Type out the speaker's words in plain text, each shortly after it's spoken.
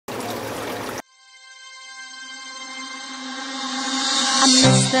I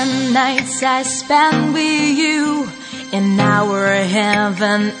miss the nights I spent with you in our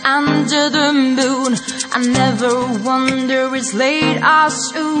heaven under the moon. I never wonder it's late or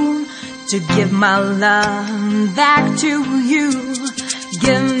soon to give my love back to you.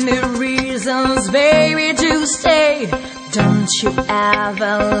 Give me reasons, baby, to stay. Don't you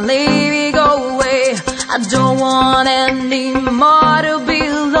ever leave me, go away. I don't want any more to be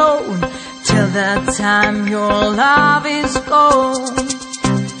alone till the time your love is gone.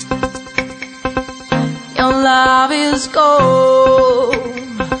 Your love is gone.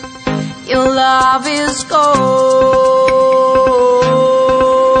 Your love is gone.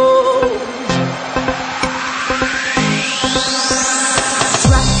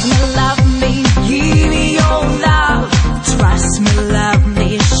 Trust me, love me, give me your love. Trust me, love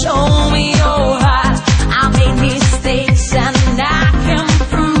me, show me your heart. I made mistakes and I can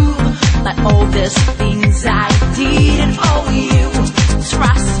prove that all these things I did for you.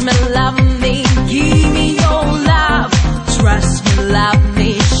 Trust me, love me, give me your love. Trust me, love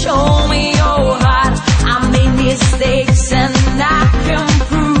me, show me your heart. I made mistakes and I can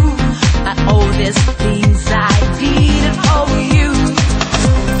prove that all these things I did for you.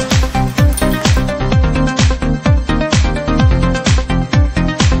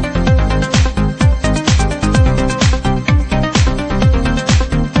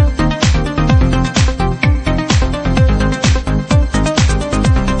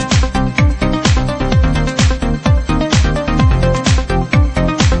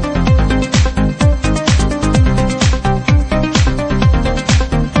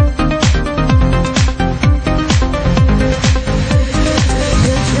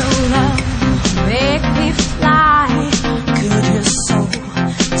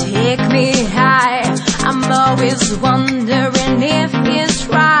 Wondering if it's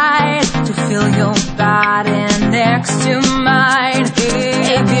right to feel your body next to mine.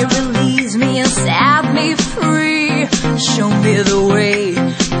 Baby, release me and set me free. Show me the way,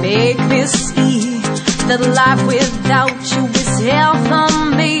 make me see that life without you is hell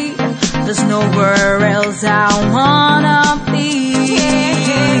for me. There's nowhere else I want